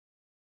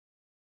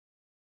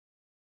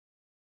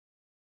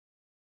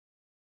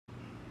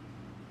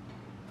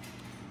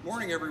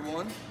Morning,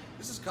 everyone.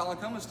 This is Colin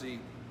Cumesty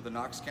with the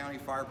Knox County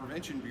Fire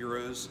Prevention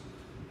Bureau's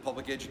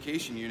Public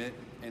Education Unit,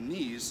 and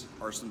these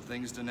are some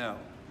things to know.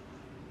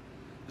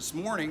 This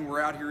morning, we're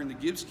out here in the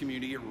Gibbs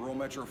community at Rural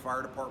Metro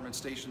Fire Department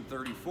Station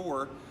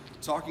 34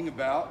 talking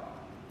about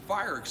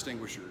fire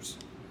extinguishers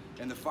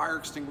and the fire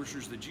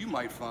extinguishers that you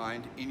might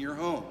find in your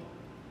home.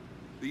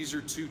 These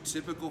are two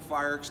typical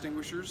fire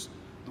extinguishers.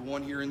 The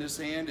one here in this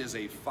hand is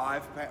a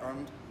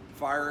 5-pound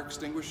fire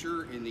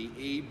extinguisher in the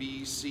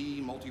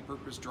ABC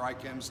multi-purpose dry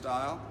chem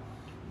style.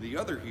 The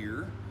other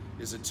here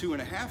is a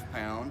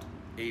 2.5-pound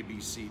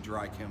ABC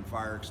dry chem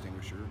fire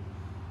extinguisher.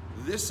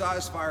 This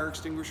size fire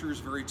extinguisher is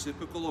very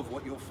typical of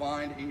what you'll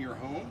find in your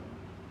home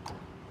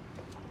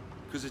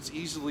because it's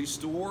easily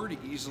stored,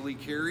 easily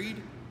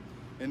carried,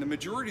 and the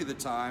majority of the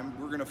time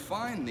we're going to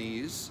find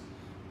these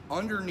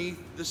underneath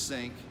the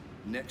sink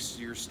next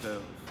to your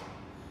stove.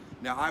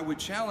 Now, I would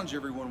challenge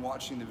everyone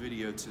watching the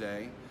video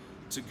today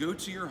to go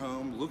to your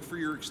home, look for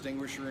your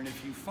extinguisher, and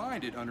if you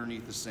find it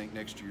underneath the sink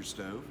next to your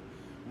stove,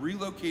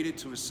 relocate it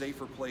to a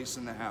safer place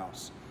in the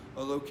house,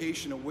 a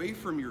location away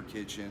from your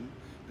kitchen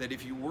that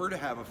if you were to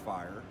have a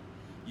fire,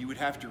 you would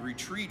have to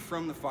retreat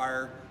from the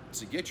fire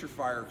to get your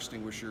fire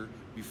extinguisher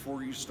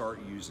before you start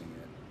using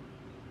it.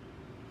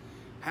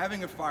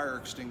 Having a fire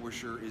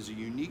extinguisher is a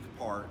unique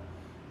part,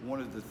 one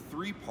of the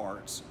 3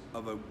 parts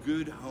of a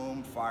good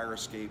home fire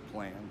escape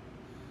plan.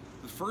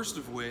 The first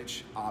of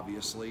which,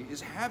 obviously,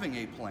 is having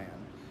a plan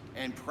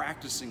and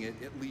practicing it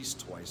at least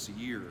twice a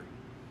year.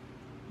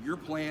 Your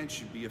plan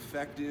should be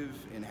effective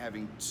in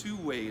having 2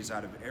 ways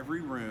out of every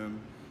room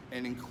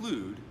and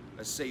include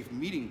a safe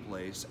meeting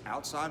place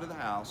outside of the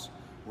house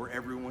where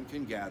everyone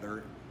can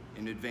gather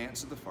in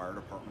advance of the fire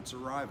department's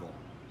arrival.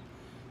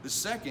 The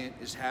second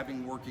is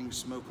having working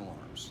smoke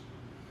alarms.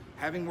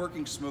 Having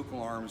working smoke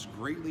alarms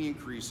greatly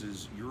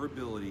increases your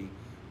ability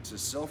to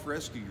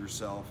self-rescue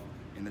yourself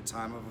in the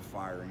time of a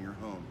fire in your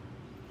home.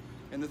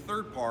 And the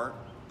third part,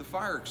 the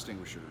fire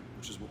extinguisher,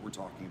 which is what we're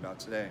talking about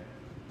today.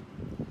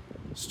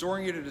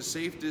 Storing it at a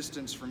safe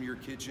distance from your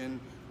kitchen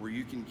where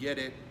you can get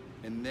it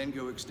and then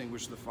go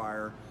extinguish the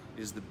fire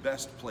is the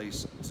best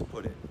place to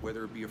put it,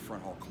 whether it be a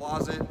front hall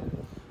closet,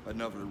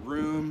 another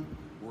room,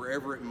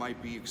 wherever it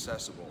might be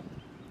accessible.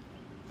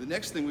 The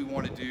next thing we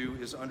want to do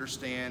is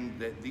understand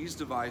that these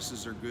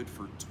devices are good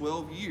for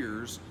 12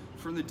 years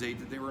from the date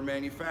that they were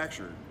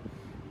manufactured.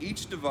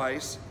 Each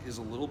device is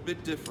a little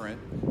bit different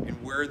in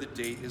where the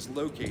date is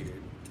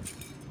located.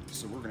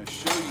 So we're going to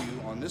show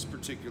you on this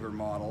particular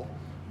model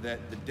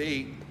that the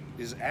date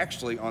is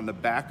actually on the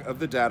back of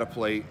the data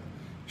plate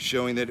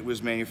showing that it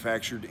was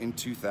manufactured in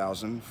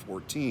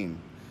 2014.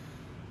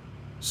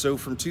 So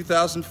from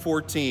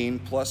 2014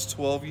 plus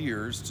 12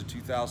 years to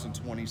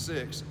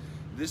 2026,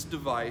 this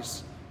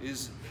device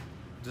is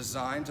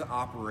designed to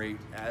operate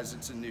as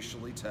it's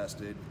initially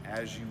tested,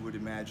 as you would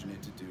imagine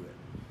it to do it.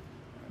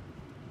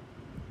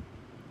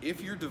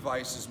 If your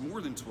device is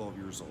more than 12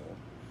 years old,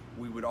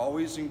 we would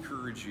always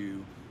encourage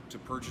you to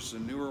purchase a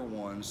newer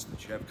one so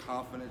that you have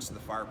confidence in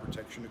the fire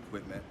protection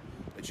equipment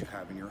that you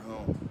have in your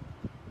home.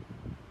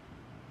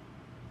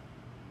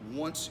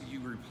 Once you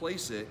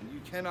replace it, you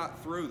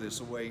cannot throw this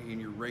away in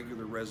your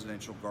regular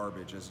residential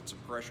garbage as it's a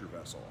pressure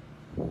vessel.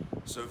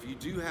 So if you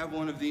do have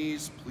one of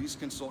these, please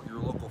consult your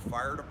local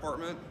fire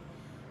department,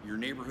 your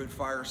neighborhood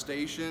fire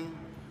station,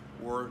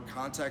 or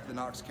contact the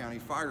Knox County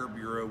Fire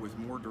Bureau with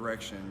more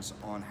directions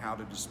on how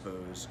to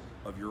dispose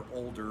of your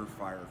older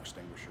fire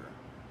extinguisher.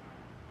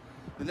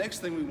 The next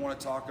thing we want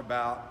to talk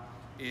about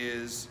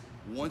is,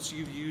 once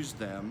you've used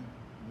them,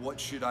 what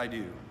should I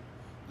do?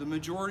 The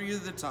majority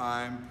of the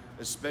time,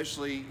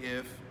 especially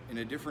if in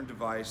a different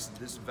device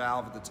this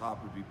valve at the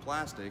top would be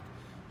plastic,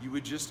 you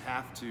would just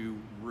have to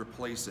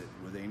replace it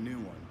with a new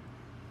one.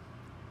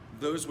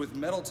 Those with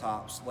metal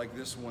tops, like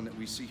this one that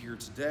we see here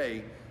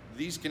today,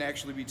 these can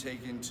actually be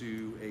taken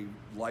to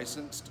a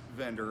licensed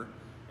vendor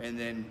and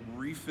then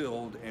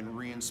refilled and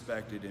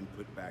re-inspected and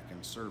put back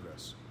in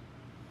service.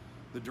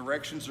 The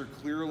directions are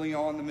clearly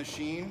on the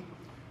machine.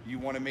 You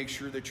want to make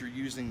sure that you're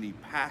using the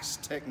pass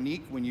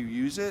technique when you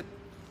use it.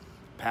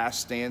 Pass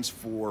stands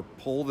for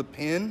pull the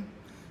pin,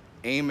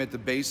 aim at the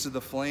base of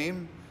the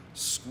flame,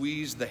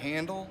 squeeze the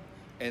handle,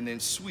 and then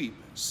sweep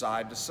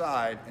side to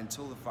side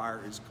until the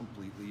fire is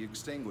completely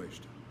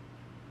extinguished.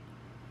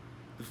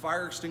 The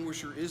fire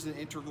extinguisher is an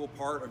integral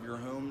part of your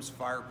home's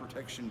fire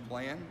protection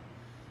plan,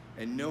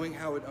 and knowing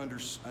how it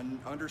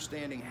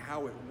understanding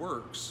how it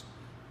works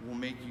will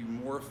make you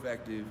more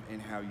effective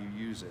in how you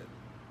use it.